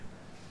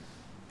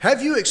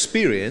Have you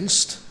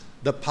experienced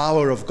the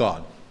power of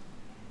God?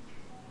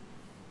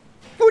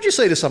 What would you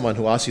say to someone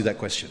who asks you that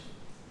question?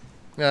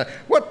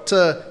 What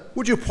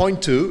would you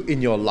point to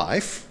in your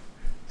life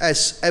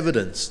as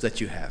evidence that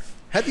you have?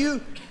 Have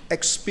you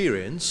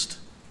experienced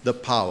the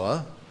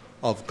power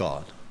of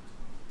God?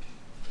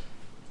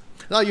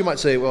 Now you might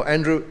say, well,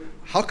 Andrew,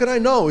 how can I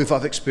know if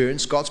I've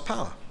experienced God's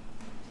power?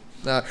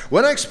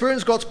 When I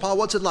experience God's power,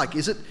 what's it like?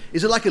 Is it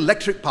like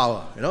electric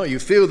power? You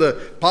feel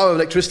the power of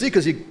electricity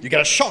because you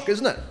get a shock,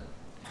 isn't it?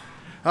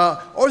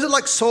 Or is it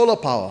like solar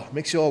power?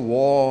 Makes you all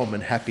warm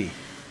and happy.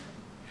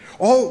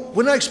 Or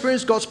when I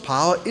experience God's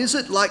power, is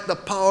it like the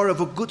power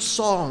of a good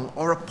song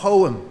or a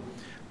poem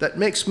that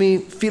makes me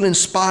feel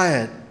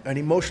inspired and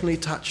emotionally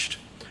touched?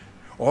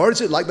 Or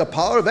is it like the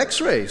power of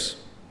X-rays?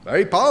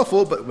 Very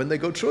powerful, but when they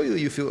go through you,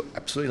 you feel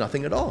absolutely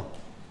nothing at all.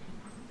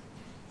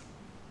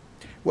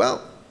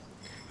 Well,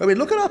 when we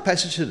look at our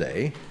passage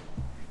today,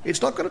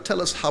 it's not going to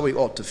tell us how we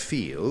ought to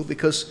feel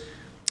because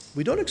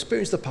we don't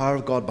experience the power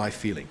of God by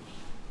feeling.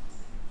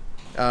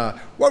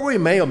 What we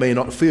may or may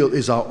not feel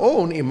is our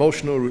own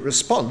emotional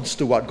response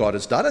to what God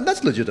has done, and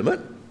that's legitimate.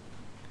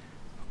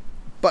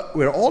 But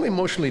we're all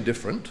emotionally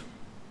different.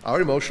 Our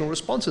emotional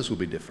responses will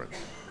be different.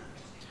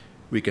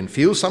 We can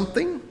feel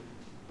something,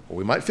 or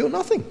we might feel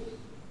nothing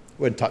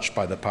when touched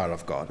by the power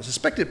of God. I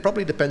suspect it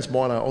probably depends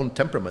more on our own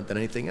temperament than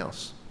anything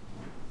else.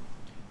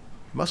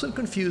 We mustn't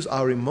confuse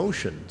our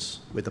emotions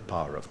with the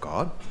power of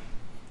God,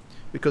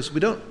 because we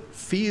don't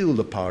feel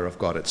the power of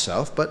God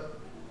itself, but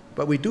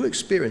we do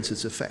experience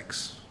its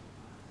effects.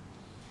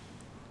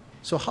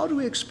 So how do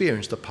we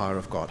experience the power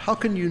of God? How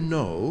can you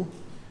know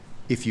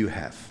if you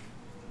have?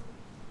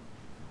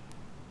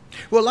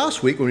 Well,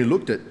 last week when we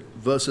looked at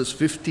verses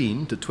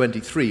 15 to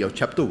 23 of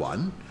chapter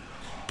 1,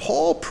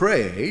 Paul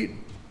prayed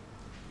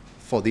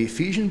for the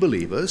Ephesian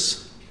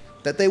believers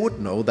that they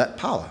would know that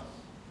power.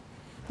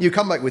 You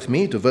come back with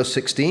me to verse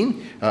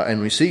 16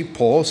 and we see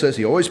Paul says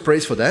he always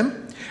prays for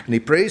them. And he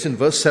prays in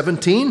verse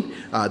 17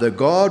 that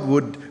God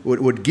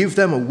would give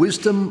them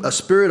a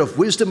spirit of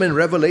wisdom and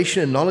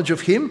revelation and knowledge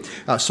of him,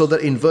 so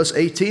that in verse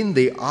 18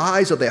 the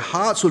eyes of their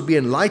hearts would be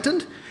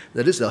enlightened.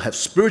 That is, they'll have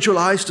spiritual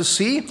eyes to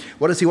see.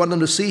 What does he want them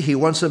to see? He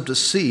wants them to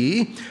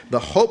see the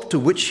hope to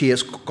which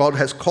God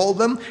has called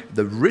them,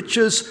 the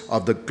riches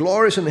of the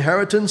glorious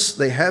inheritance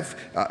they have,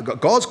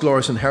 God's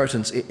glorious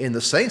inheritance in the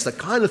saints, the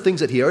kind of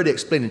things that he already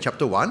explained in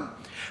chapter 1.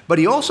 But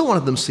he also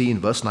wanted them to see in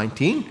verse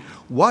 19,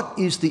 what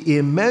is the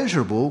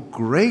immeasurable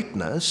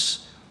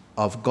greatness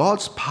of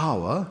God's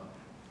power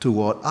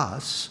toward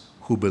us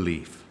who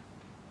believe?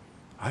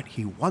 Right?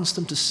 He wants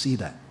them to see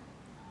that.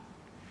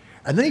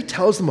 And then he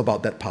tells them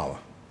about that power.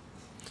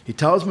 He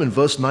tells them in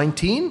verse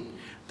 19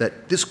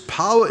 that this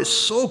power is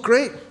so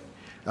great.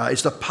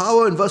 It's the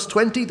power in verse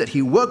 20 that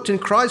he worked in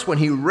Christ when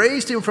he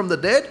raised him from the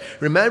dead.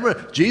 Remember,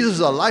 Jesus is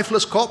a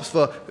lifeless corpse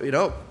for,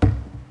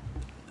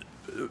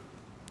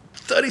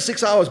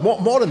 36 hours,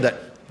 more than that,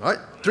 right?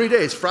 3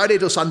 days, Friday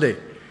till Sunday.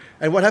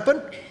 And what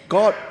happened?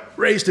 God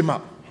raised him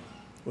up.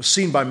 Was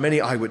seen by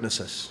many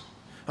eyewitnesses.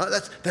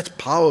 That's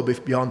power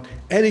beyond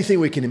anything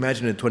we can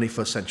imagine in the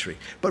 21st century.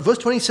 But verse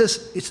 20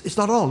 says it's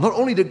not all. Not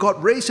only did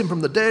God raise him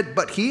from the dead,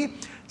 but he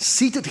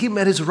seated him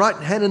at his right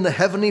hand in the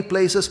heavenly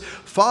places,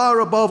 far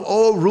above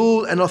all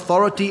rule and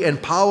authority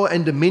and power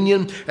and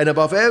dominion, and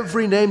above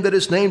every name that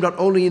is named, not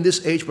only in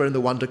this age, but in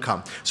the one to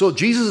come. So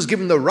Jesus is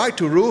given the right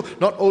to rule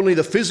not only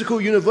the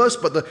physical universe,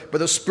 but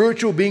the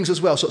spiritual beings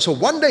as well. So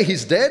one day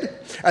he's dead,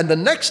 and the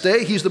next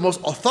day he's the most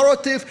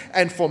authoritative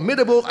and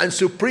formidable and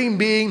supreme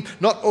being,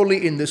 not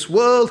only in this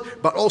world,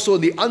 but also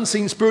in the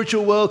unseen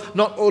spiritual world,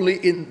 not only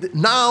in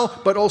now,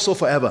 but also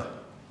forever.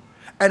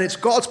 And it's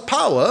God's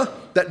power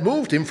that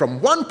moved him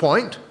from one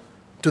point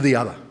to the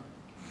other.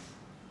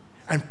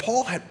 And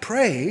Paul had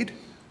prayed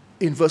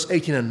in verse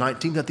 18 and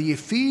 19 that the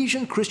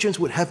Ephesian Christians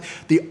would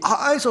have the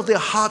eyes of their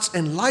hearts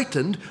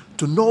enlightened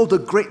to know the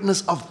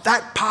greatness of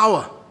that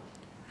power,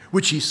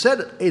 which he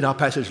said in our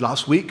passage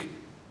last week,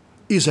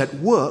 is at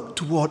work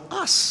toward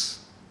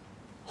us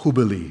who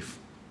believe.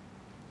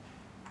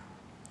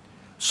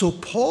 So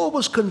Paul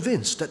was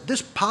convinced that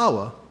this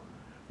power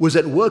was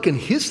at work in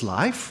his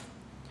life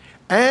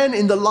and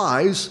in the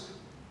lives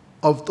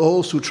of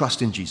those who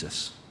trust in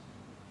Jesus.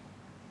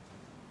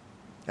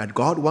 And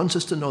God wants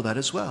us to know that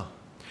as well.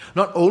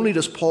 Not only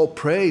does Paul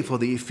pray for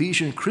the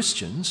Ephesian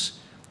Christians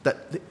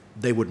that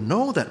they would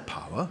know that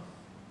power,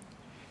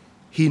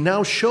 he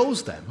now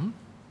shows them,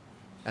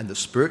 and the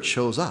Spirit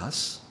shows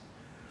us,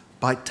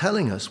 by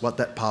telling us what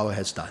that power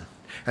has done.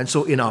 And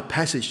so in our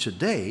passage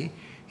today,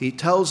 he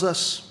tells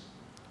us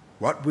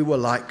what we were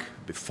like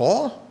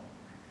before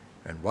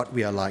and what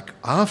we are like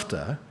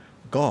after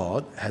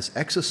God has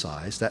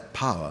exercised that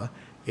power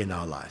in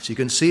our lives. You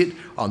can see it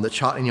on the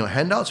chart in your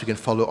handouts. You can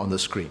follow it on the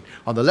screen.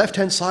 On the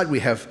left-hand side, we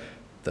have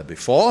the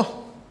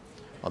before.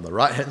 On the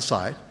right-hand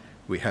side,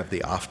 we have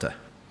the after.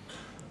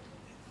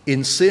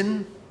 In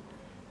sin,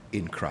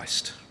 in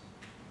Christ.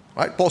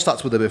 All right, Paul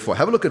starts with the before.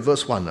 Have a look at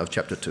verse 1 of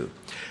chapter 2.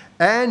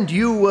 And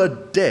you were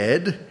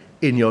dead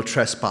in your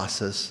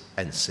trespasses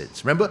and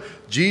sins. Remember,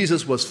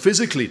 Jesus was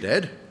physically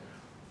dead,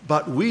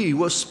 but we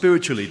were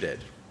spiritually dead.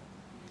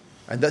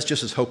 And that's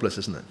just as hopeless,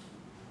 isn't it?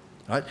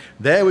 Right?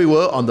 There we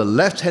were on the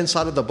left-hand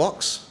side of the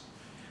box,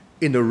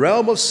 in the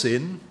realm of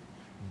sin,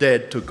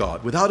 dead to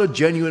God, without a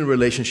genuine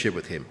relationship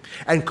with Him,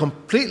 and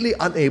completely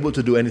unable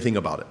to do anything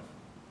about it.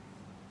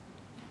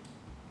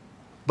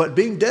 But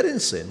being dead in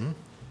sin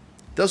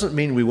doesn't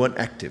mean we weren't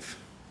active.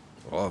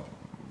 Or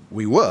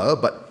we were,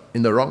 but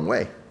in the wrong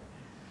way.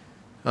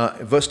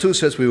 Verse 2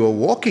 says we were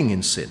walking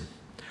in sin,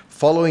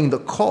 following the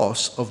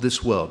course of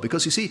this world.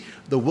 Because you see,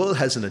 the world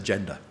has an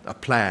agenda, a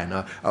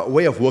plan, a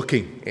way of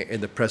working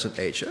in the present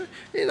age.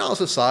 In our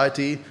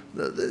society,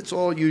 it's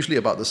all usually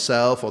about the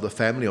self or the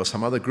family or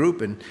some other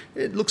group, and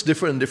it looks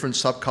different in different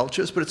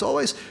subcultures, but it's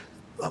always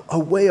a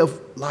way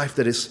of life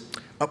that is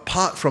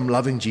apart from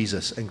loving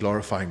Jesus and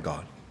glorifying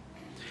God.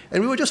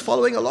 And we were just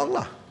following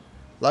along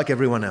like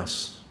everyone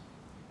else.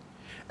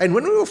 And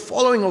when we were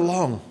following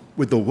along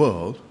with the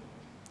world,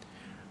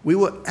 we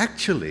were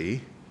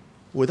actually,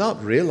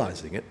 without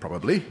realizing it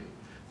probably,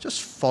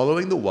 just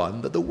following the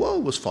one that the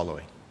world was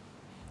following.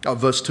 Now,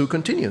 verse 2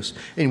 continues,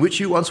 in which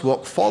you once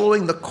walked,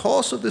 following the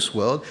course of this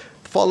world,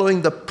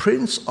 following the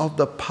prince of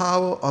the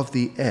power of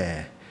the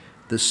air,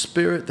 the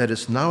spirit that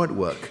is now at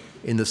work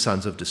in the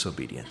sons of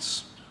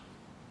disobedience.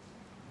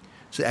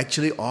 So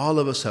actually, all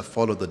of us have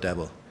followed the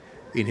devil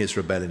in his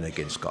rebellion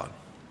against God.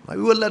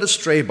 We were led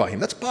astray by him.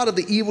 That's part of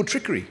the evil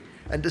trickery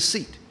and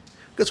deceit.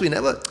 Because we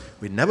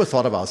never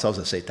thought of ourselves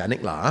as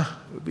satanic.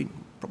 We've been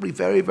probably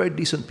very, very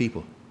decent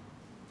people.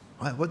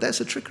 Well, that's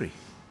a trickery.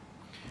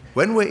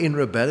 When we're in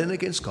rebellion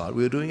against God,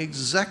 we're doing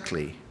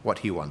exactly what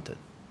he wanted,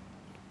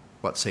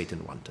 what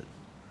Satan wanted.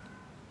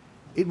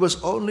 It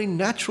was only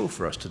natural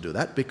for us to do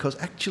that because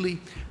actually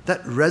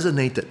that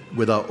resonated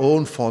with our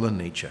own fallen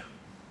nature.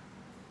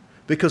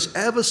 Because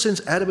ever since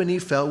Adam and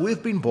Eve fell,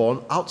 we've been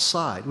born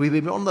outside. We've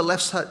been on the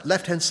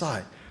left-hand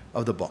side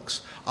of the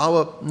box.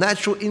 Our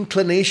natural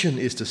inclination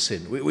is to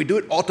sin. We do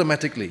it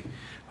automatically.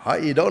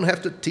 You don't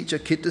have to teach a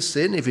kid to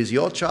sin. If he's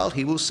your child,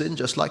 he will sin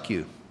just like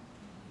you.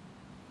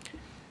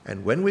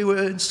 And when we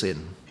were in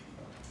sin,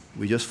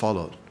 we just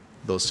followed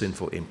those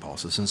sinful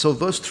impulses. And so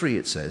verse 3,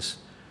 it says,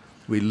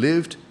 we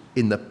lived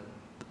in the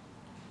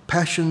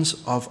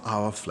passions of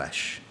our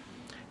flesh,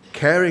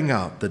 carrying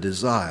out the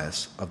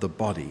desires of the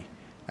body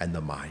and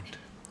the mind,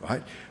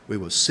 right? We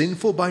were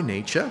sinful by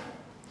nature,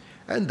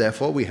 and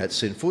therefore we had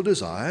sinful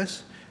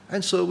desires,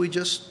 and so we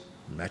just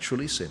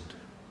naturally sinned.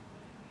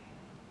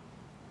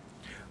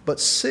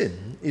 But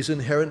sin is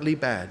inherently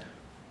bad,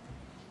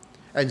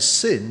 and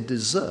sin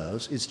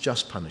deserves its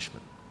just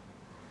punishment.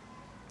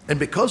 And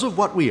because of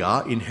what we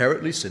are,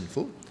 inherently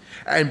sinful,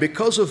 and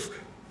because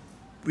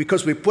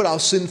we put our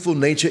sinful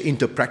nature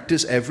into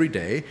practice every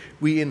day,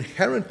 we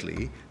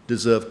inherently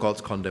deserve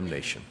God's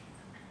condemnation.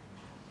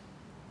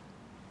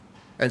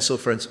 And so,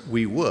 friends,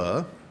 we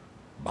were,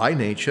 by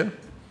nature,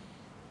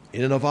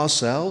 in and of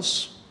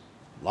ourselves,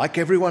 like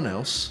everyone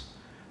else,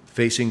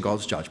 facing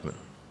God's judgment.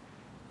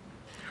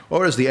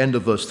 Or as the end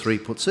of verse 3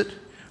 puts it,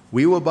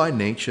 we were by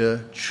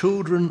nature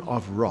children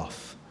of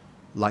wrath,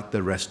 like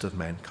the rest of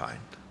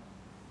mankind.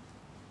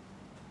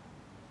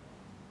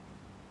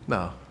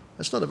 Now,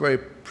 that's not a very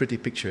pretty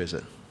picture, is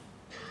it?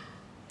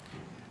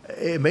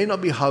 It may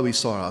not be how we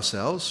saw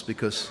ourselves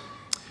because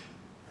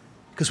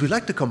we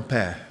like to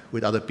compare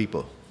with other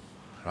people.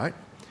 Right?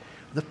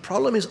 The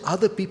problem is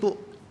other people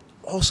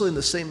also in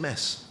the same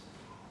mess.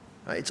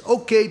 Right? It's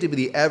okay to be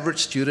the average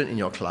student in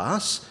your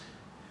class,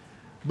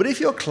 but if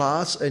your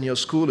class and your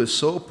school is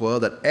so poor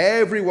that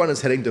everyone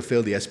is heading to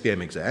fail the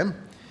SPM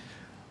exam,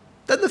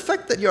 then the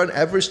fact that you're an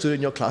average student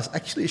in your class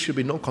actually should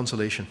be no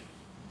consolation.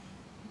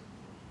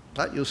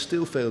 Right? You'll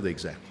still fail the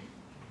exam.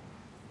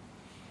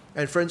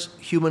 And friends,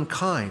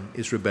 humankind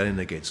is rebelling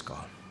against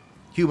God.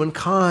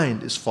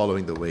 Humankind is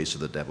following the ways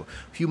of the devil.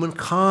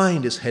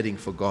 Humankind is heading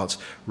for God's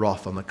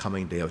wrath on the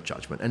coming day of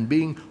judgment. And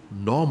being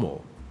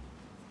normal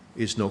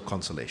is no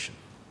consolation.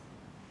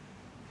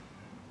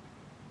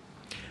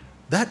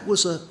 That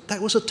was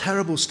a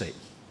terrible state.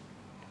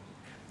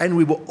 And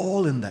we were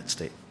all in that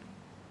state.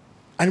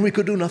 And we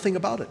could do nothing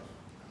about it.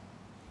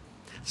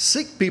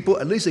 Sick people,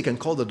 at least they can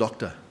call the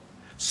doctor.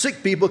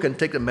 Sick people can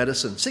take the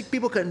medicine. Sick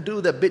people can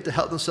do their bit to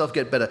help themselves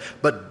get better.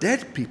 But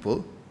dead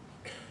people,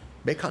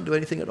 they can't do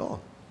anything at all.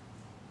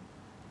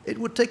 It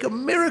would take a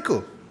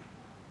miracle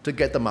to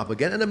get them up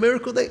again, and a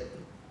miracle they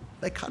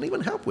can't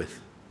even help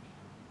with.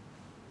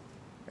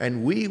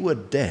 And we were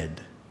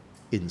dead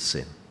in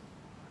sin.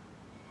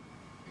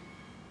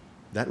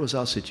 That was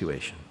our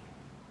situation.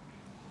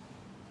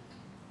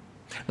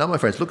 Now, my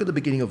friends, look at the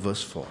beginning of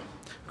verse 4,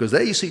 because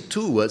there you see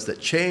two words that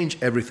change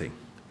everything.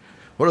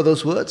 What are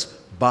those words?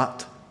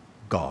 But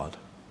God.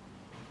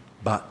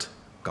 But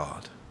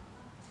God.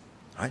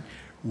 Right?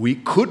 We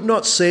could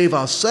not save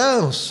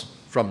ourselves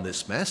from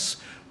this mess,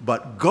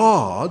 but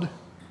God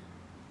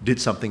did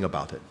something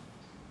about it.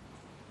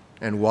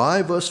 And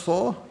why, verse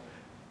 4?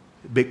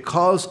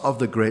 Because of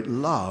the great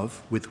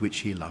love with which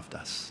he loved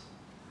us.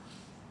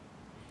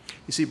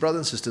 You see, brothers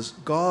and sisters,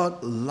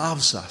 God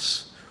loves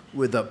us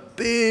with a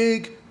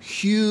big,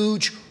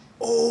 huge,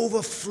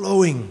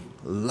 overflowing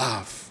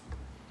love.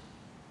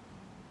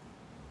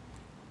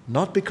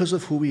 not because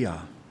of who we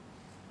are,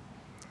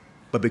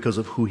 but because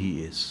of who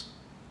he is.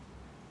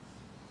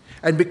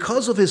 And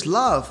because of his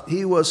love,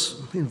 he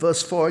was, in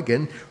verse 4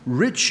 again,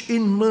 rich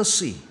in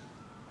mercy.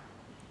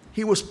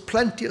 He was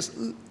plenteous,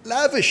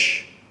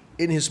 lavish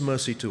in his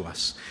mercy to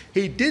us.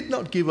 He did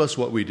not give us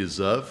what we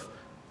deserve,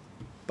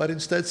 but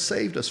instead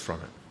saved us from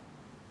it.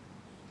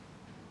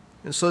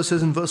 And so it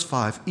says in verse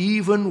 5,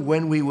 even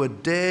when we were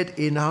dead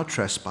in our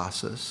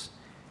trespasses,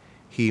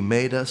 he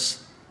made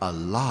us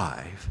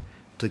alive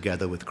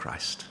together with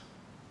Christ.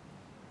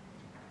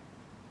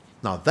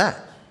 Now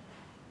that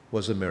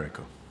was a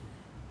miracle.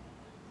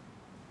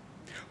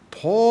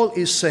 Paul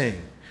is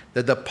saying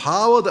that the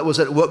power that was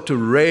at work to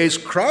raise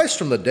Christ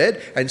from the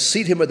dead and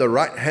seat him at the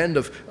right hand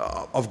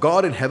of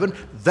God in heaven,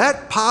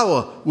 that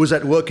power was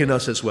at work in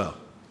us as well.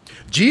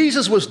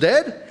 Jesus was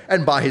dead,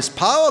 and by his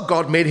power,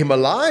 God made him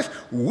alive.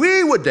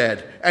 We were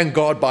dead, and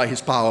God, by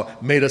his power,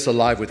 made us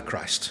alive with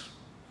Christ.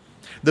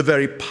 The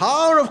very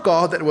power of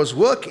God that was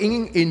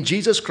working in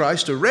Jesus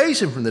Christ to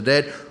raise him from the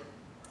dead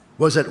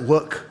was at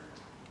work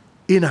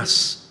in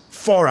us,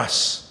 for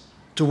us,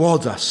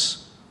 towards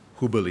us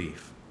who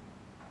believe.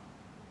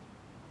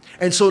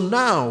 And so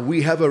now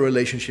we have a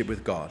relationship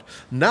with God.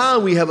 Now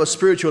we have a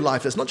spiritual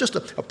life that's not just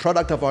a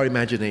product of our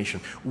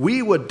imagination.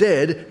 We were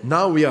dead,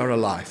 now we are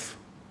alive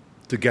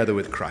together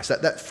with Christ.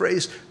 That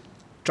phrase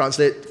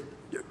translated,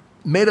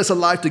 made us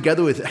alive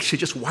together with, actually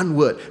just one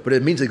word, but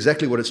it means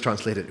exactly what it's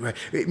translated.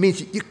 It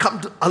means you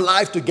come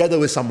alive together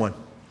with someone.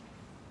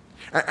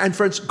 And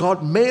friends,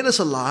 God made us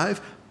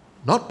alive,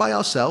 not by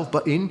ourselves,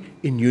 but in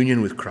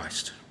union with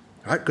Christ.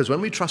 Right? Because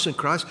when we trust in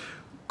Christ,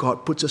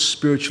 God puts us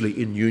spiritually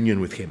in union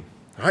with him.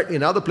 Right?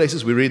 In other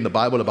places, we read in the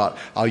Bible about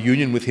our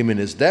union with him in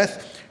his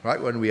death. Right?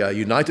 When we are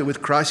united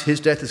with Christ, his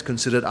death is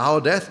considered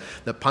our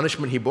death. The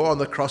punishment he bore on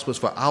the cross was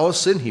for our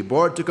sin. He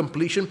bore it to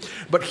completion.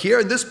 But here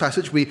in this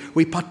passage,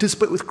 we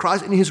participate with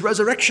Christ in his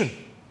resurrection.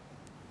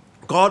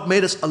 God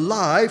made us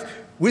alive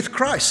with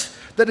Christ.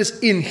 That is,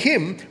 in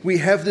him, we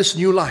have this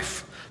new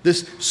life,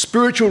 this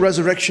spiritual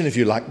resurrection, if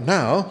you like,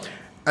 now,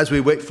 as we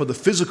wait for the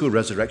physical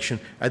resurrection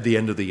at the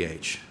end of the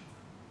age.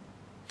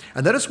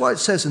 And that is why it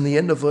says in the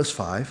end of verse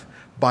 5,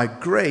 by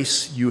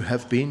grace you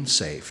have been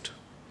saved.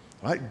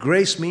 Right?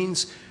 Grace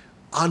means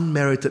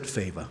unmerited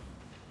favor.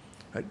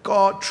 Right?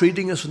 God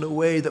treating us in a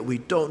way that we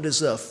don't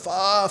deserve,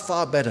 far,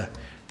 far better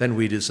than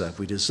we deserve.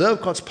 We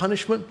deserve God's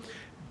punishment,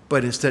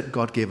 but instead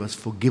God gave us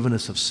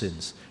forgiveness of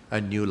sins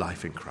and new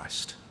life in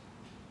Christ.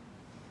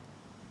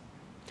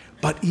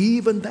 But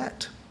even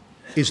that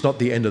is not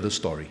the end of the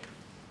story.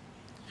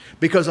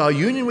 Because our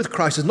union with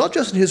Christ is not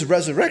just in his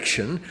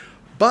resurrection,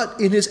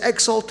 but in his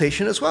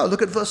exaltation as well.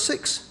 Look at verse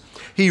 6.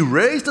 He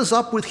raised us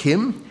up with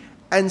him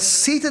and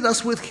seated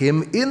us with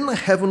him in the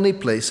heavenly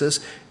places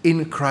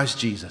in Christ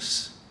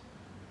Jesus.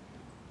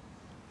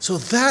 So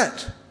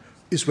that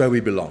is where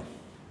we belong.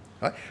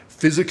 Right?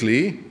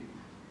 Physically,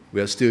 we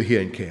are still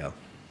here in KL.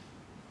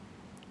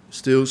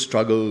 Still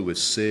struggle with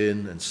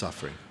sin and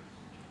suffering.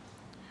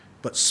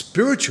 But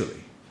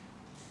spiritually,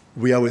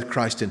 we are with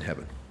Christ in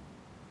heaven.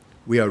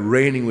 We are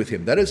reigning with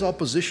him. That is our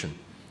position.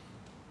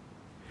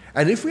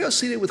 And if we are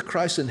seated with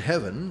Christ in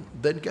heaven,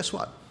 then guess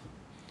what?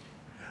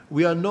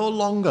 We are no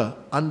longer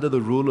under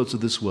the rulers of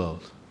this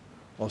world,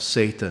 or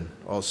Satan,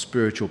 or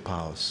spiritual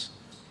powers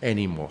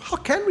anymore. How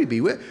can we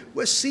be?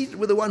 We're seated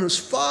with the one who's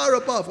far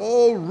above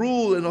all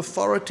rule and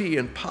authority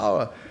and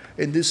power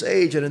in this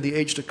age and in the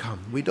age to come.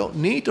 We don't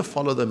need to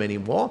follow them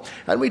anymore,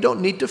 and we don't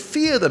need to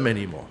fear them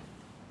anymore.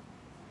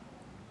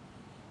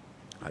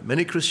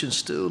 Many Christians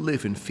still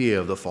live in fear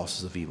of the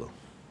forces of evil.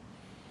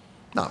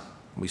 Now,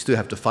 we still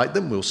have to fight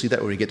them. We'll see that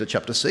when we get to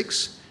chapter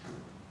 6.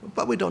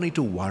 But we don't need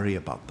to worry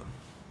about them.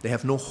 They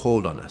have no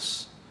hold on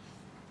us.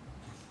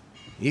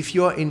 If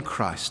you are in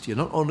Christ, you're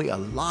not only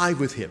alive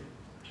with him,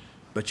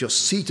 but you're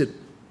seated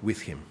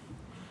with him,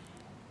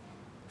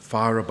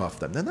 far above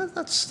them. And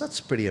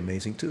that's pretty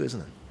amazing too,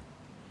 isn't it?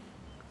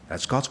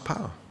 That's God's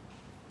power.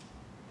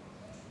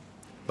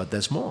 But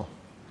there's more.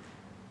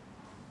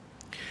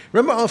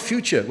 Remember our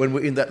future when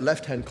we're in that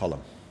left-hand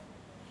column.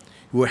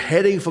 We're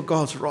heading for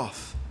God's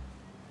wrath.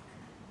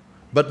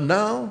 But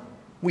now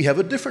we have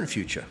a different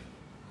future.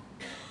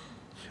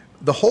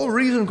 The whole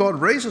reason God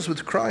raised us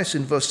with Christ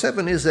in verse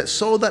 7 is that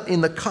so that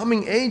in the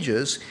coming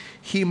ages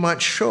he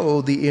might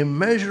show the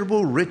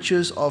immeasurable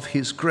riches of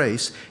his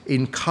grace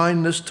in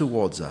kindness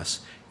towards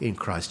us in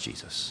Christ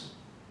Jesus.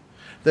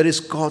 That is,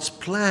 God's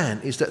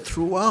plan is that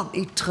throughout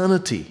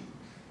eternity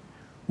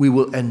we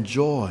will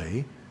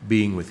enjoy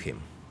being with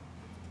him.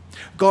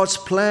 God's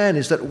plan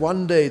is that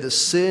one day the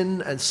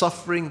sin and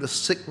suffering, the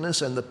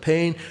sickness and the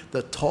pain,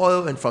 the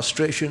toil and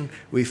frustration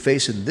we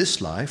face in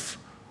this life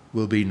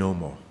will be no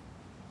more.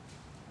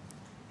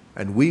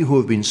 And we who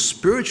have been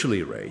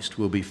spiritually raised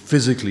will be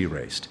physically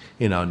raised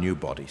in our new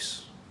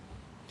bodies.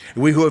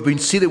 And we who have been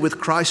seated with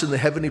Christ in the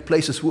heavenly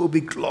places will be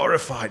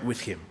glorified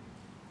with him.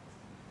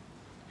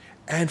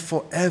 And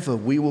forever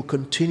we will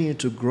continue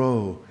to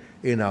grow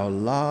in our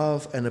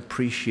love and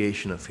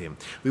appreciation of him.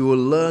 We will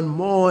learn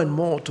more and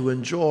more to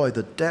enjoy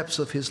the depths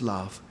of his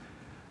love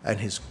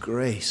and his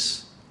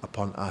grace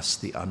upon us,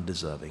 the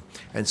undeserving.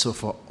 And so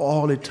for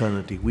all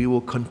eternity, we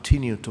will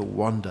continue to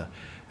wonder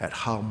at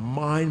how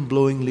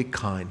mind-blowingly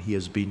kind he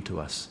has been to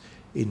us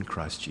in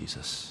Christ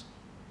Jesus.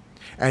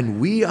 And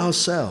we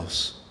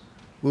ourselves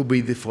will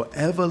be the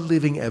forever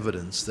living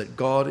evidence that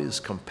God is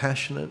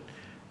compassionate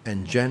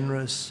and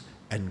generous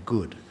and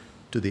good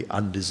to the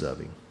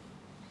undeserving.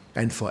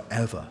 And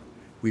forever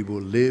we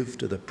will live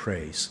to the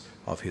praise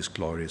of his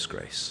glorious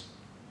grace.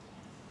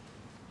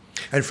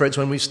 And friends,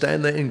 when we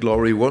stand there in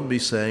glory, we won't be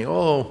saying,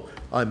 oh,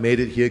 I made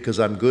it here because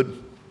I'm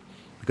good,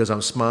 because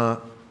I'm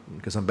smart,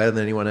 because I'm better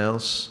than anyone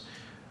else.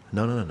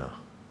 No.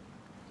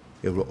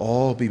 It will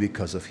all be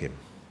because of him.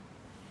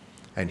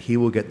 And he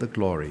will get the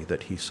glory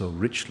that he so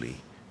richly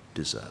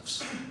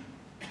deserves.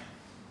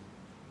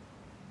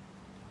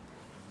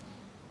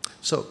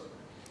 So,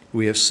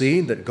 we have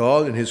seen that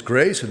God in his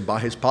grace and by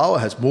his power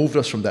has moved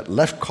us from that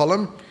left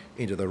column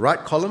into the right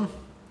column,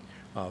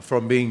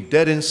 from being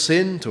dead in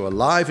sin to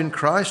alive in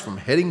Christ, from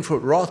heading for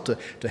wrath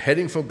to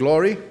heading for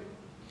glory.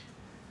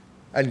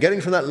 And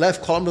getting from that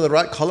left column to the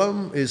right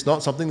column is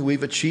not something that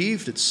we've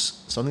achieved,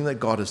 it's something that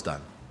God has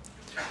done.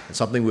 And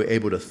something we're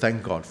able to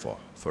thank God for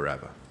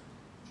forever.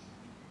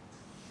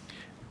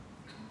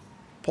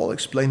 Paul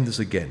explained this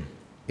again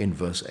in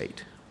verse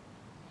 8.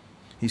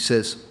 He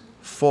says,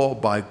 "For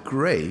by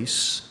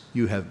grace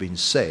you have been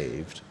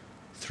saved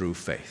through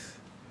faith."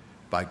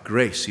 By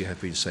grace you have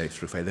been saved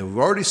through faith. And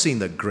we've already seen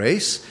that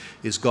grace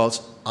is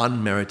God's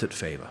unmerited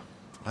favor.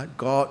 Right?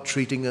 God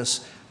treating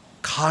us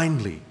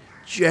kindly,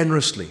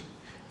 generously,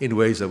 in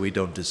ways that we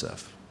don't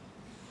deserve.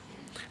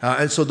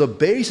 And so the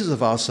basis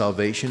of our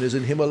salvation is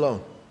in him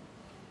alone,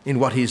 in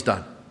what he's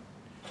done.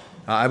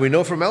 And we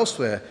know from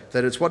elsewhere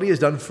that it's what he has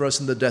done for us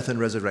in the death and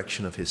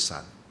resurrection of his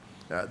Son.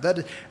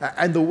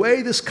 And the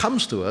way this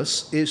comes to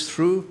us is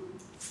through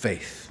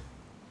faith.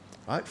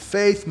 Right?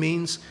 Faith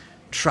means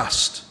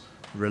trust,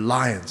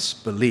 reliance,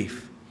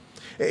 belief.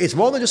 It's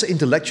more than just an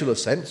intellectual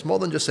assent. It's more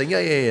than just saying,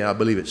 yeah, I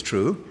believe it's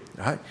true.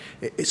 Right?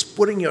 It's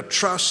putting your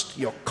trust,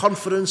 your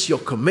confidence, your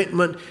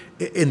commitment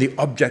in the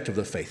object of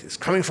the faith. It's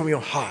coming from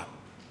your heart.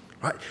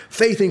 Right?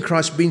 Faith in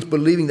Christ means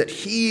believing that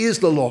he is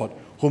the Lord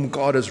whom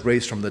God has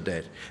raised from the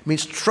dead. It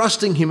means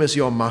trusting him as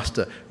your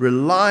master,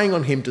 relying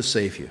on him to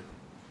save you.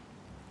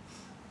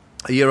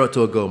 A year or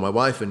two ago, my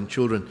wife and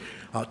children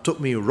took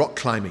me rock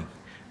climbing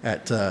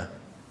at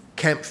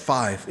Camp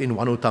 5 in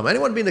Wanutama.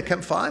 Anyone been to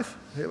Camp 5?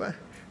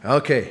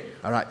 Okay,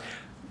 all right.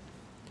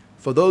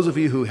 For those of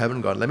you who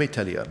haven't gone, let me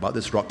tell you about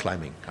this rock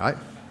climbing. Right?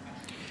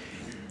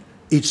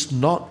 It's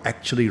not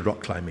actually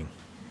rock climbing.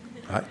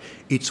 Right?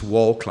 It's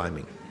wall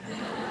climbing.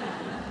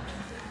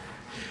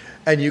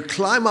 And you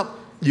climb up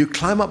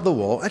the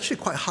wall, actually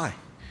quite high,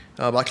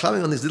 by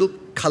climbing on these little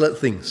colored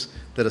things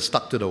that are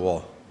stuck to the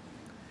wall.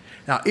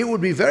 Now, it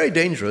would be very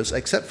dangerous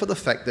except for the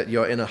fact that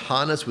you're in a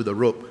harness with a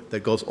rope that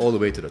goes all the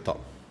way to the top.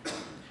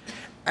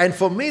 And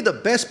for me, the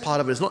best part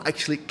of it is not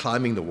actually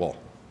climbing the wall.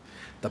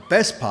 The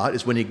best part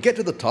is when you get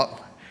to the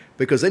top,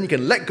 because then you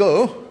can let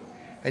go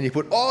and you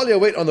put all your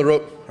weight on the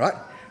rope, right?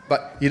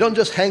 But you don't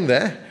just hang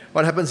there.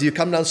 What happens is you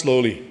come down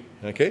slowly,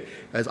 okay?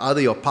 As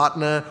either your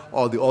partner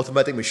or the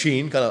automatic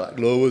machine kind of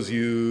lowers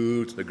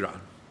you to the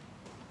ground.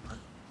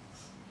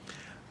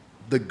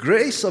 The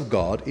grace of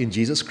God in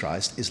Jesus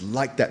Christ is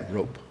like that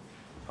rope,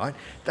 right?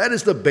 That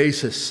is the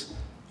basis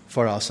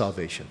for our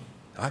salvation.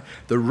 Right?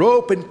 The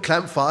rope in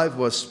Camp 5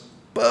 was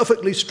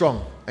perfectly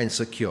strong and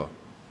secure.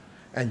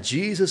 And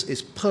Jesus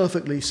is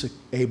perfectly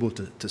able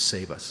to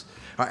save us.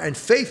 Right? And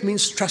faith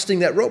means trusting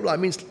that rope. It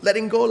means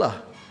letting go.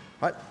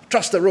 Right?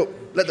 Trust the rope.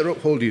 Let the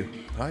rope hold you.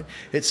 Right?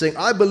 It's saying,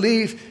 I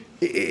believe.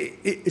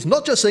 It's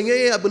not just saying,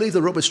 I believe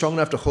the rope is strong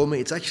enough to hold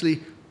me. It's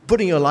actually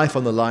putting your life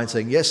on the line,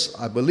 saying, yes,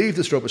 I believe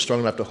this rope is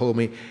strong enough to hold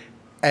me,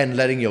 and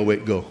letting your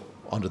weight go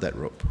onto that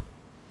rope.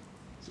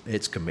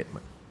 It's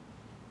commitment.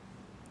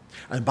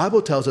 And the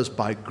Bible tells us,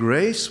 by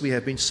grace we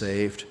have been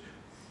saved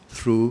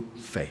through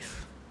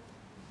faith.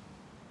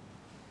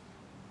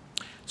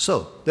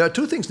 So, there are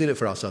two things needed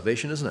for our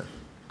salvation, isn't it?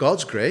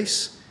 God's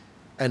grace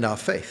and our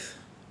faith.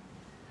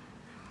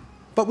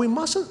 But we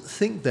mustn't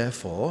think,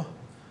 therefore,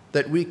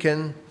 that we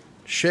can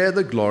share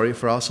the glory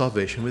for our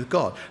salvation with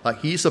God. Like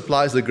he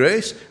supplies the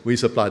grace, we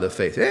supply the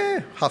faith.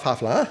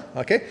 Half,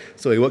 okay?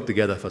 So we work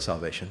together for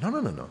salvation.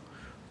 No.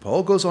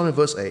 Paul goes on in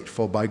verse 8,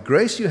 "For by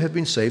grace you have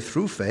been saved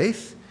through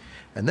faith."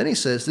 And then he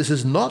says, "This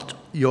is not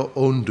your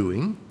own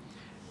doing.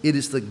 It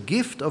is the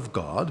gift of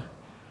God,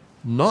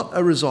 not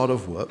a result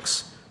of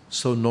works,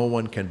 so no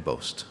one can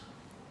boast."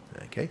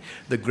 Okay?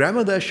 The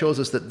grammar there shows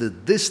us that the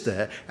 "this"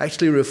 there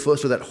actually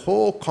refers to that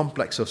whole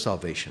complex of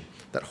salvation,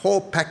 that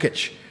whole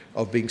package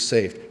of being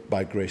saved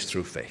by grace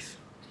through faith.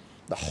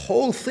 The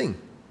whole thing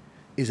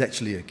is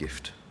actually a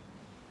gift.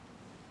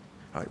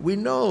 All right? We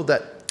know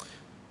that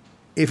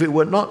if it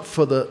were not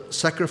for the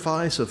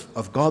sacrifice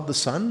of God the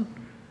Son,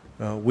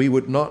 we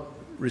would not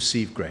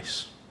receive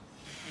grace.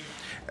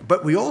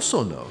 But we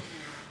also know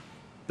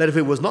that if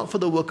it was not for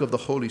the work of the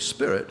Holy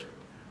Spirit,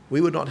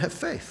 we would not have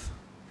faith.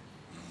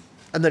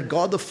 And that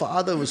God the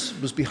Father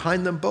was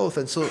behind them both.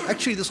 And so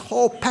actually this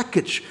whole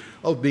package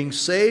of being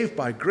saved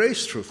by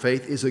grace through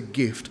faith is a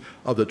gift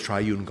of the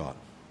triune God.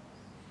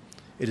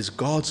 It is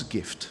God's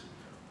gift,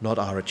 not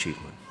our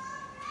achievement.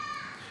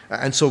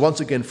 And so once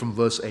again from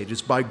verse 8,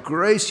 it's by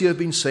grace you have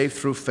been saved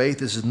through faith.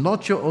 This is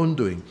not your own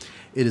doing.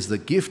 It is the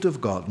gift of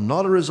God,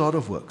 not a result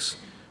of works,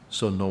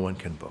 so no one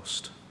can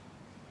boast.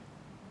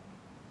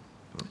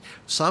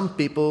 Some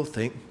people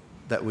think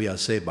that we are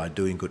saved by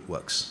doing good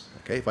works.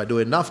 Okay, if I do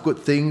enough good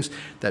things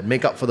that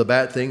make up for the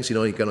bad things,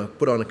 you're going to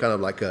put on a kind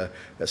of like a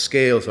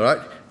scales, all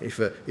right?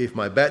 If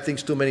my bad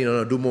things too many,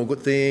 I'll do more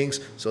good things,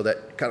 so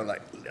that kind of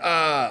like,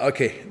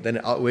 okay, then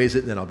it outweighs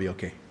it, then I'll be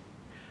okay.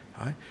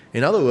 All right?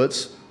 In other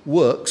words,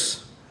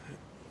 works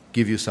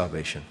give you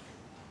salvation.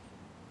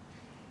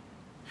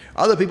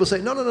 Other people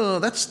say, no,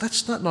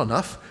 that's not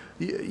enough.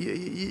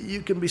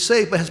 You can be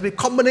saved, but it has to be a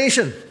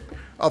combination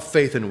of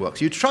faith and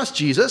works. You trust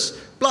Jesus,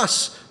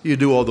 plus you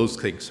do all those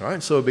things, all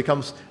right? So it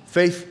becomes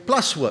faith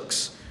plus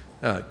works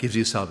gives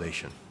you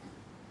salvation.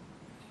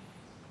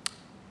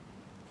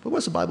 But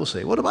what's the Bible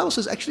say? Well, the Bible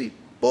says actually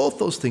both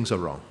those things are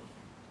wrong.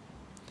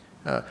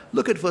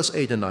 Look at verse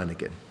 8 and 9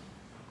 again.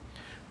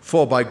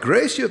 For by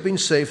grace you have been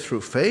saved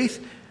through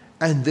faith,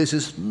 and this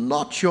is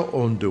not your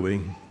own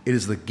doing. It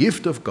is the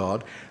gift of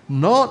God,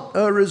 not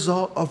a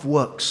result of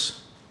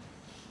works,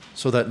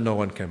 so that no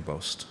one can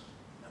boast.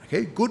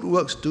 Okay? Good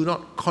works do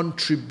not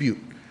contribute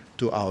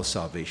to our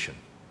salvation.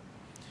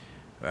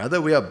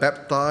 Whether we are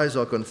baptized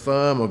or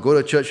confirmed or go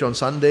to church on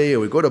Sunday or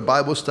we go to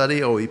Bible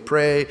study or we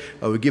pray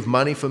or we give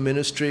money for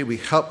ministry, we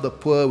help the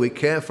poor, we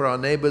care for our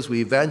neighbors,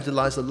 we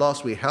evangelize the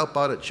lost, we help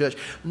out at church,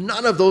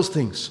 none of those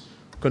things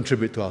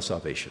contribute to our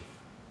salvation.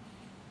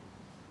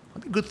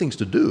 They're good things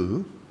to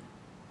do,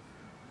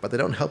 but they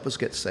don't help us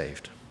get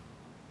saved.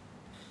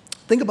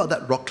 Think about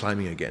that rock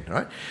climbing again,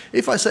 right?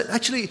 If I said,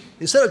 actually,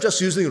 instead of just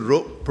using a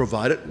rope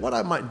provided, what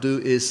I might do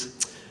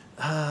is,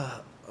 I'm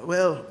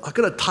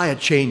going to tie a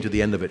chain to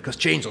the end of it, because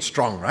chains are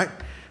strong, right?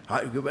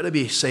 You better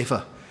be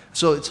safer.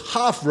 So it's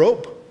half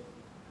rope,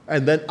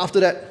 and then after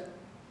that,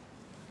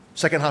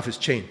 second half is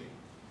chain,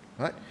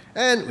 right?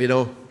 And,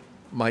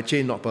 my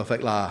chain not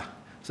perfect lah.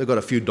 So I've got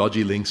a few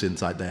dodgy links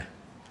inside there,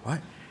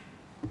 right?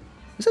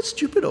 Is that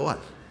stupid or what?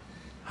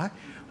 Right?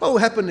 What will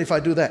happen if I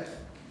do that?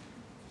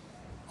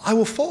 I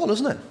will fall,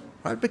 isn't it?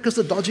 Right? Because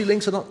the dodgy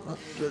links are not...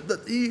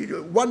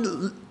 one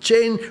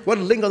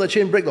link on the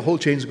chain break, the whole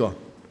chain's gone.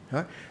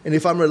 Right? And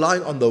if I'm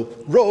relying on the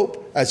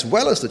rope as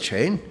well as the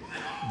chain,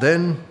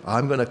 then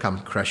I'm going to come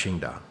crashing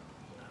down.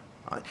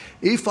 Right?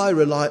 If I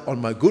rely on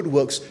my good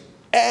works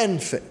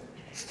and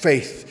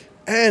faith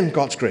and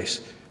God's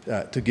grace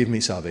to give me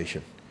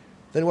salvation,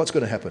 then what's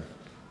going to happen?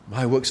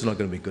 My works are not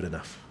going to be good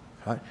enough.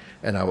 Right?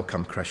 And I will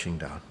come crashing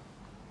down.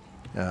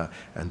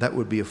 And that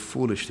would be a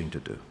foolish thing to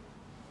do.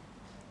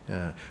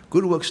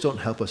 Good works don't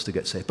help us to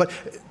get saved. But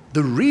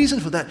the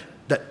reason for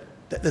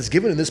that's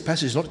given in this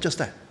passage is not just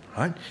that.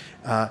 Right?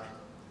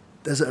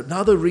 There's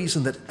another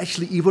reason that's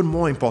actually even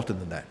more important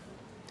than that.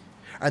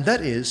 And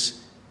that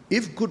is,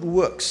 if good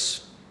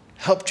works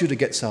helped you to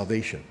get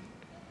salvation,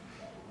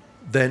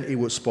 then it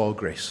would spoil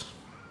grace.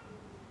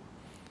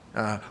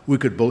 We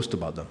could boast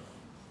about them.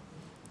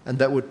 And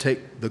that would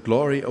take the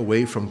glory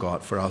away from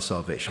God for our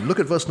salvation. Look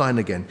at verse 9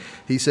 again.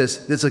 He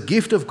says, there's a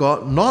gift of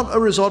God, not a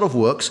result of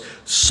works,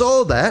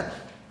 so that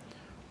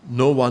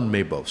no one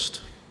may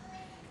boast.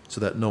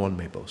 So that no one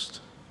may boast.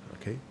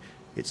 Okay?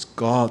 It's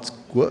God's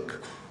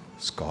work.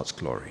 It's God's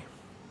glory.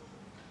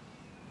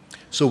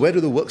 So where do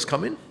the works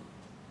come in?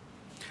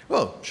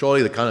 Well,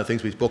 surely the kind of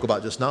things we spoke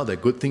about just now, they're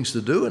good things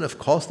to do, and of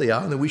course they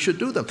are, and we should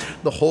do them.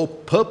 The whole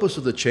purpose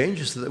of the change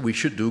is that we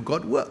should do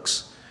God's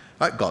works.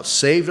 Right? God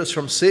saved us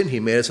from sin.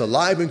 He made us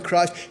alive in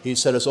Christ. He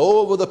set us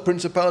over the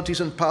principalities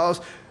and powers,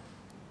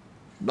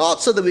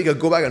 not so that we could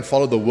go back and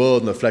follow the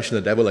world and the flesh and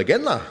the devil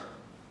again.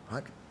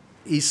 Right?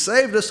 He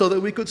saved us so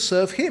that we could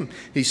serve Him.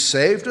 He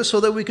saved us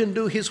so that we can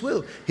do His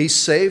will. He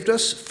saved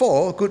us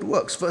for good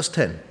works. Verse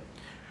 10.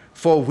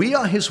 For we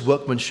are His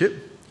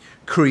workmanship,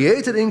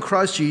 created in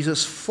Christ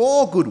Jesus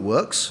for good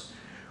works,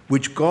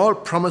 which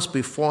God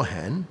prepared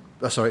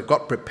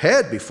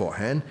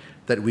beforehand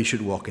that we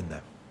should walk in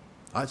them.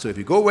 Right, so if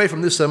you go away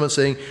from this sermon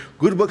saying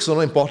good works are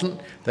not important,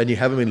 then you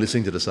haven't been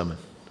listening to the sermon.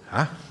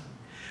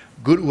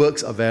 Good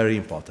works are very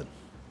important.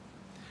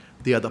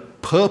 They are the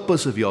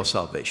purpose of your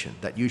salvation,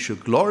 that you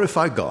should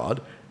glorify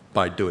God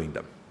by doing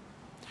them.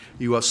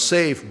 You are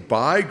saved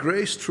by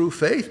grace through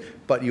faith,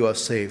 but you are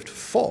saved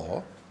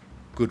for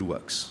good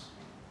works.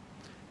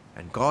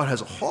 And God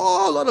has a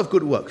whole lot of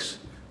good works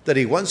that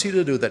He wants you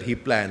to do that He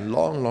planned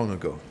long, long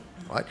ago.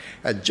 Right?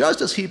 And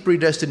just as He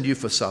predestined you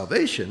for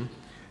salvation,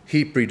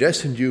 He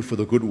predestined you for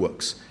the good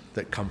works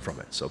that come from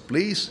it. So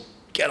please,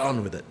 get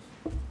on with it.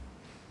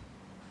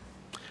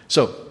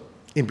 So,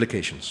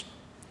 implications.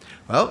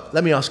 Well,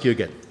 let me ask you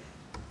again.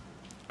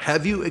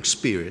 Have you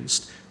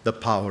experienced the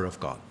power of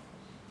God?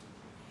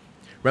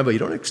 Remember, you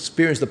don't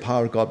experience the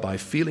power of God by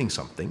feeling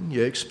something.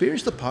 You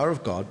experience the power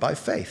of God by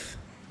faith.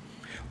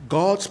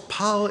 God's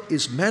power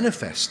is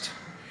manifest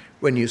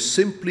when you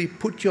simply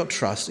put your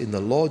trust in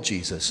the Lord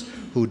Jesus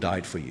who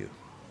died for you.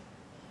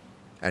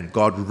 And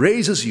God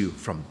raises you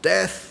from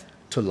death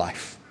to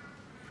life.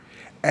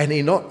 And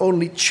He not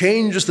only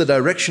changes the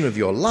direction of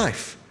your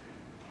life,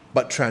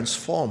 but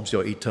transforms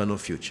your eternal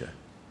future.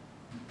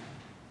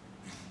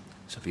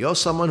 So if you're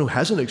someone who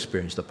hasn't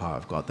experienced the power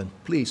of God, then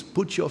please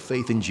put your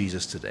faith in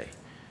Jesus today.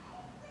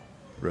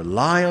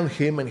 Rely on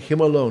Him and Him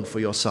alone for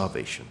your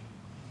salvation.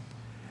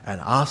 And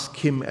ask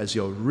Him as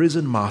your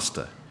risen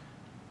Master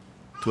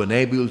to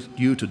enable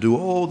you to do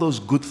all those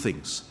good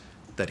things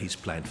that He's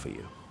planned for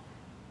you.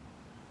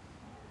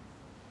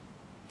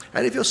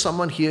 And if you're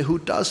someone here who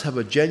does have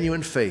a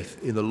genuine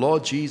faith in the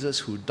Lord Jesus,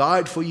 who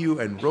died for you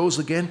and rose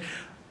again,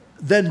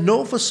 then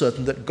know for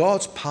certain that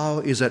God's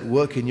power is at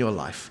work in your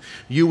life.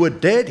 You were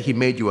dead, He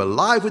made you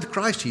alive with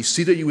Christ, He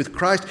seated you with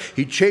Christ,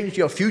 He changed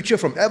your future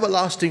from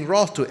everlasting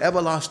wrath to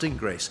everlasting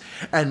grace.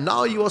 And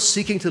now you are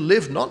seeking to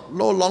live no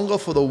longer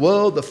for the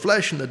world, the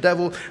flesh, and the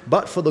devil,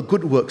 but for the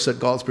good works that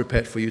God's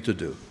prepared for you to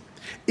do.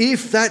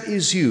 If that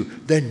is you,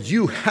 then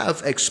you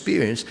have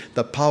experienced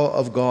the power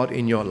of God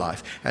in your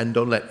life. And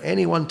don't let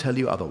anyone tell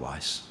you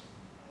otherwise.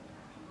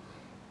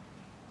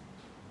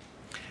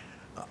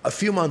 A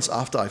few months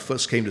after I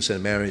first came to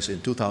St. Mary's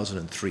in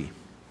 2003,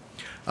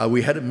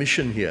 we had a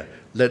mission here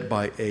led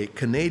by a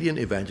Canadian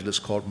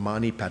evangelist called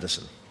Marnie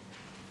Patterson.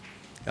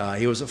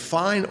 He was a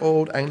fine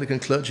old Anglican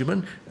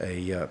clergyman,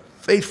 a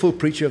faithful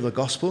preacher of the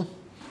gospel.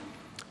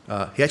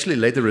 He actually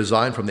later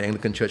resigned from the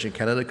Anglican Church in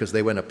Canada because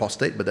they went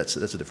apostate, but that's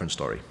a different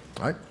story.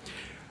 Right?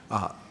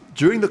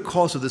 During the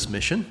course of this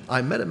mission,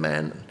 I met a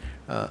man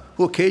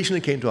who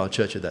occasionally came to our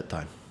church at that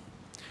time.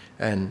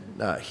 And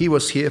he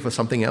was here for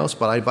something else,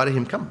 but I invited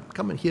him,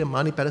 come and hear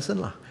Marnie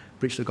Patterson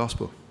preach the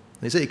gospel.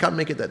 And he said he can't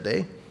make it that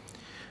day,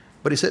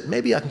 but he said,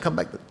 maybe I can come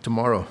back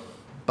tomorrow.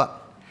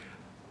 But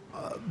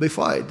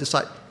before I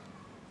decide,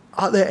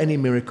 are there any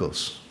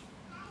miracles?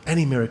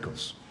 Any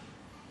miracles?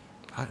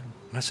 And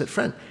I said,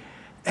 friend,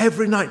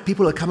 every night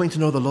people are coming to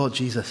know the Lord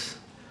Jesus.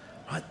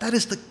 Right? That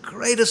is the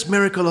greatest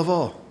miracle of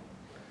all.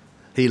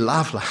 He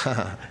laughed,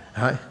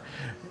 right?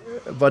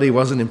 But he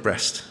wasn't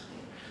impressed.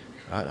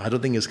 Right? I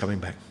don't think he's coming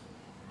back.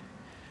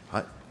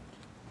 Right?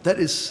 That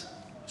is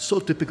so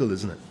typical,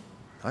 isn't it?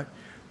 Right?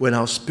 When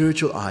our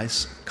spiritual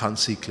eyes can't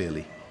see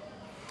clearly.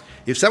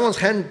 If someone's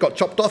hand got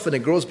chopped off and it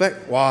grows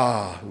back,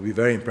 wow, we'll be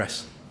very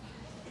impressed.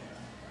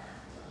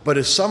 But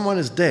if someone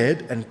is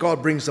dead and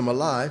God brings them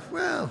alive,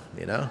 well,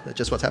 that's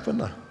just what's happened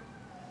now.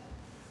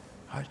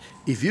 Right?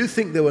 If you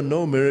think there were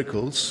no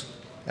miracles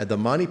at the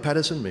Marnie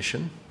Patterson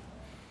mission,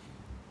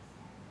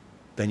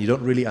 then you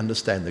don't really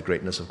understand the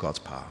greatness of God's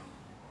power.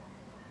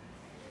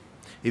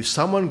 If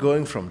someone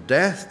going from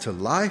death to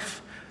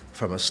life,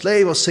 from a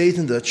slave of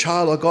Satan to a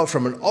child of God,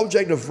 from an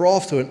object of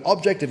wrath to an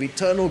object of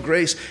eternal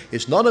grace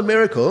is not a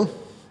miracle,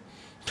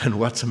 then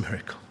what's a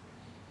miracle?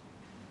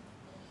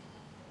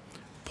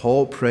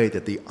 Paul prayed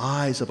that the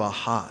eyes of our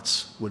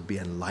hearts would be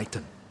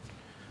enlightened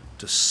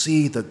to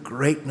see the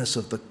greatness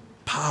of the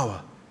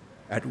power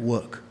at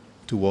work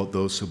toward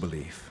those who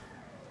believe.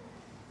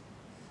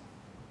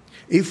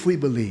 If we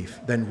believe,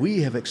 then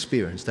we have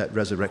experienced that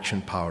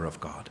resurrection power of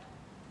God.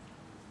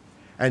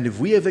 And if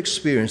we have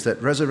experienced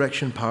that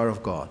resurrection power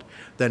of God,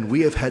 then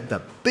we have had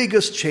the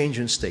biggest change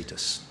in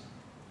status.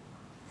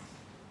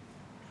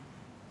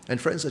 And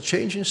friends, a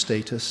change in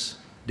status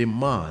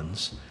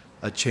demands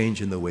a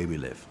change in the way we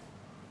live.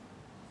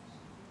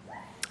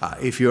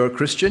 If you're a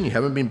Christian, you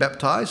haven't been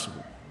baptized,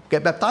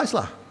 get baptized,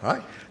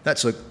 right?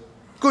 That's a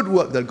good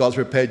work that God's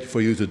prepared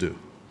for you to do.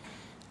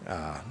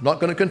 Not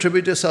going to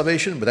contribute to your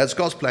salvation, but that's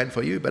God's plan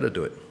for you. You better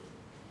do it.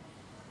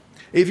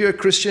 If you're a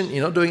Christian,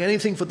 you're not doing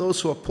anything for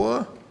those who are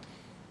poor,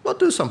 well,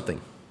 do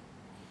something.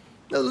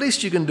 The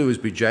least you can do is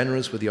be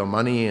generous with your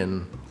money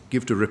and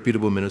give to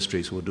reputable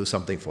ministries who will do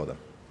something for them.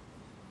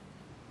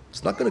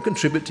 It's not going to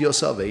contribute to your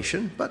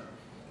salvation, but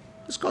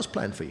it's God's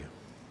plan for you.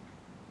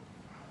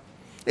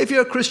 If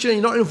you're a Christian and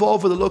you're not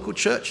involved with the local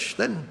church,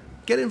 then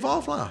get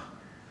involved now.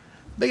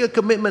 Make a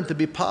commitment to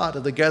be part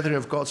of the gathering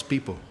of God's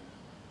people.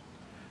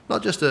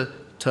 Not just to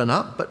turn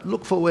up, but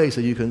look for ways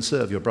that you can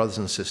serve your brothers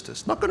and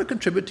sisters. Not going to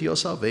contribute to your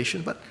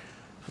salvation, but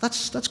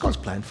that's God's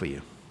plan for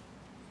you.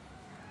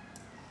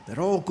 They're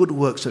all good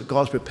works that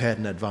God's prepared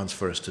in advance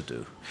for us to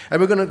do.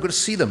 And we're going to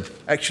see them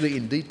actually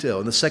in detail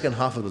in the second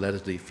half of the letter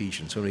to the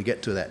Ephesians when we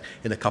get to that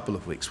in a couple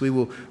of weeks. We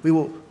will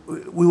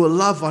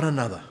love one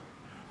another.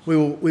 We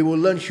will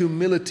learn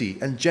humility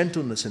and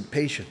gentleness and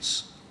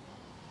patience.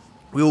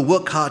 We will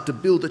work hard to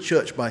build the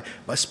church by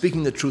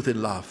speaking the truth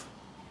in love.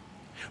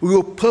 We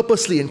will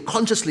purposely and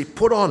consciously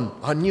put on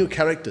our new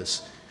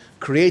characters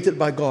created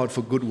by God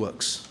for good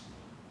works.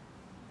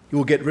 We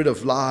will get rid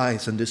of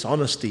lies and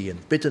dishonesty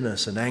and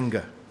bitterness and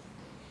anger.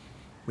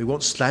 We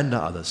won't slander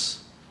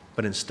others,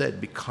 but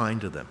instead be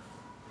kind to them.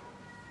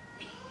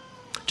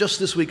 Just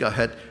this week I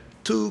had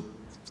 2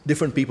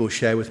 different people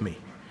share with me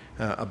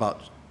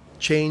about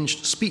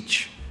changed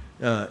speech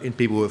in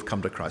people who have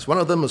come to Christ. One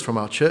of them was from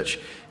our church.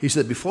 He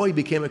said before he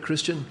became a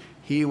Christian,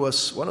 he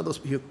was one of those,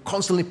 he was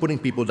constantly putting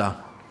people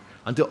down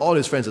until all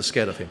his friends are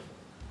scared of him.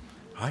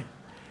 Right?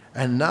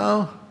 And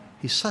now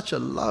He's such a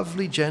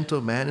lovely,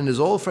 gentle man, and his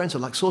old friends are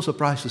like so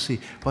surprised to see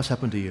what's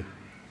happened to you.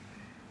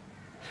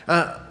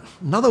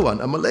 Another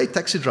one, a Malay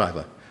taxi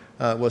driver,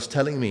 was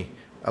telling me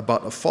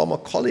about a former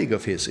colleague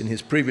of his in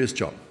his previous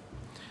job.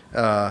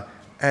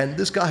 And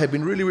this guy had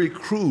been really, really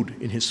crude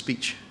in his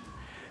speech.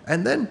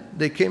 And then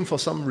they came for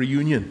some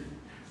reunion.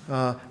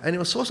 And he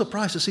was so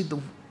surprised to see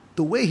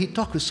the way he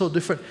talked was so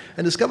different.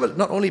 And discovered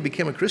not only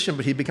became a Christian,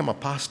 but he became a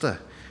pastor.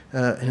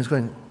 And he's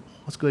going,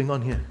 what's going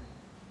on here?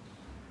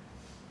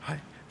 Right?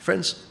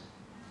 Friends,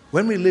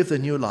 when we live the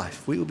new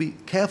life, we will be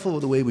careful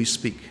with the way we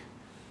speak.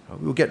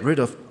 We will get rid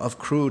of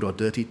crude or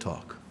dirty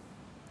talk.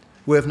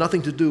 We have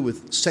nothing to do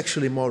with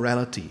sexual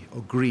immorality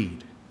or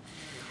greed.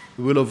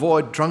 We will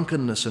avoid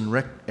drunkenness and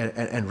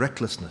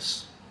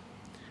recklessness.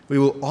 We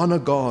will honor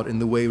God in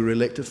the way we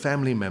relate to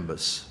family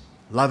members,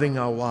 loving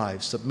our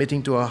wives,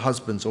 submitting to our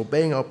husbands,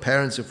 obeying our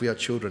parents if we are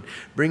children,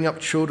 bringing up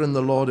children in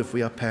the Lord if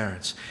we are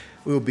parents.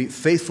 We will be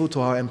faithful to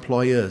our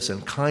employers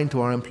and kind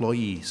to our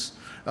employees.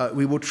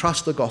 We will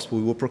trust the gospel.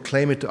 We will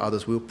proclaim it to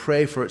others. We will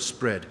pray for its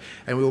spread.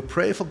 And we will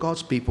pray for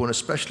God's people, and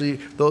especially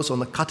those on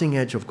the cutting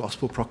edge of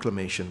gospel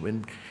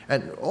proclamation.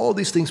 And all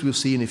these things we'll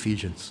see in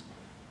Ephesians.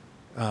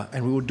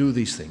 And we will do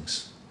these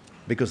things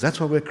because that's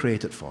what we're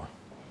created for.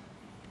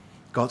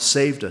 God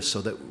saved us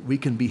so that we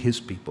can be His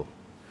people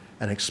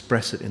and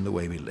express it in the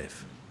way we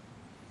live.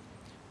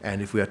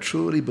 And if we are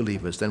truly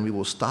believers, then we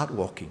will start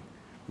walking.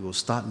 We will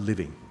start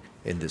living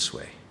in this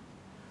way.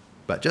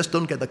 But just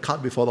don't get the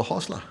cart before the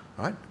horse,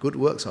 right? Good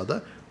works are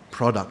the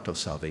product of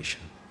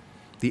salvation,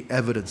 the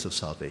evidence of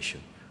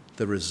salvation,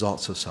 the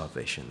results of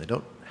salvation. They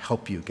don't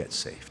help you get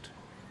saved.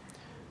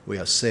 We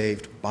are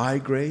saved by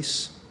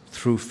grace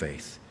through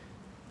faith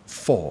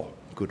for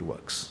good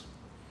works.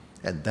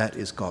 And that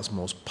is God's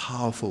most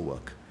powerful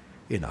work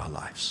in our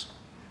lives.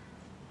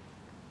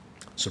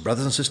 So,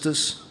 brothers and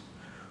sisters,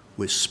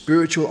 with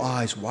spiritual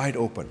eyes wide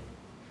open,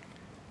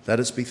 let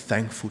us be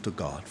thankful to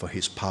God for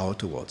His power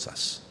towards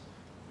us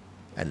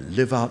and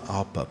live out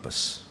our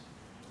purpose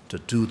to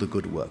do the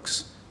good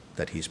works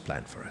that He's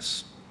planned for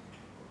us.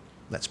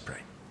 Let's pray.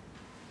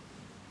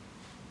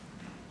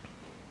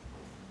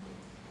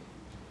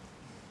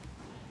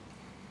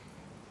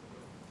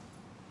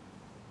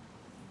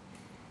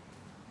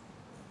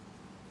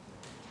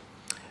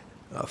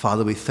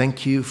 Father, we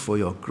thank You for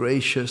Your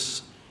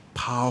gracious,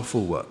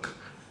 powerful work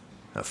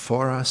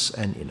for us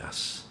and in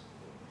us.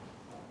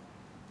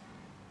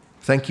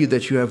 Thank You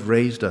that You have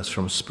raised us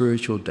from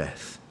spiritual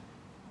death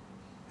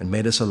and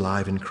made us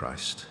alive in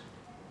Christ.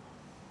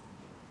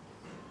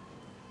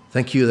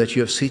 Thank You that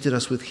You have seated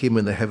us with Him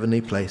in the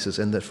heavenly places,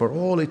 and that for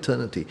all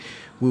eternity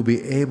we'll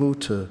be able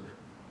to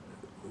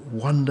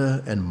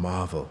wonder and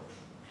marvel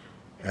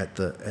at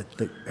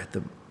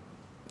the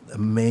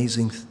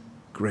amazing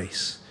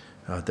grace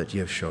that You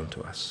have shown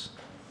to us.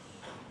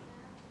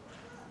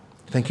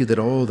 Thank You that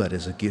all that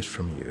is a gift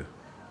from You.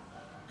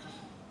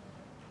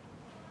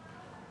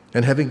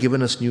 And having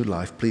given us new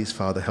life, please,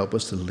 Father, help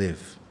us to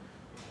live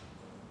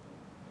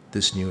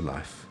this new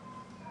life,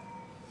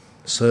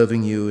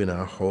 serving You in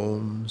our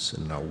homes,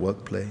 in our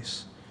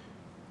workplace,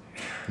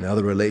 in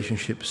other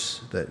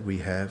relationships that we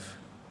have,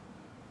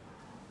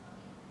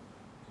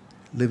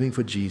 living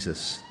for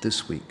Jesus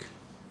this week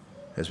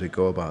as we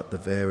go about the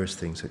various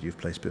things that You've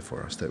placed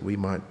before us, that we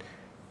might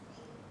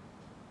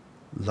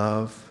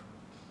love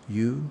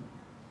You,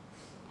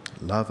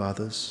 love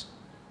others,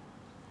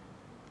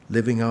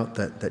 living out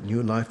that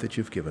new life that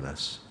You've given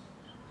us,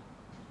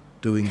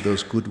 doing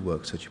those good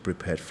works that You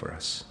prepared for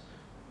us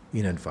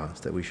in advance,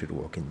 that we should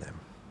walk in them.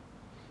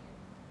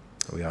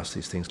 We ask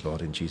these things,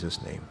 Lord, in Jesus'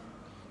 name.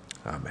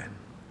 Amen.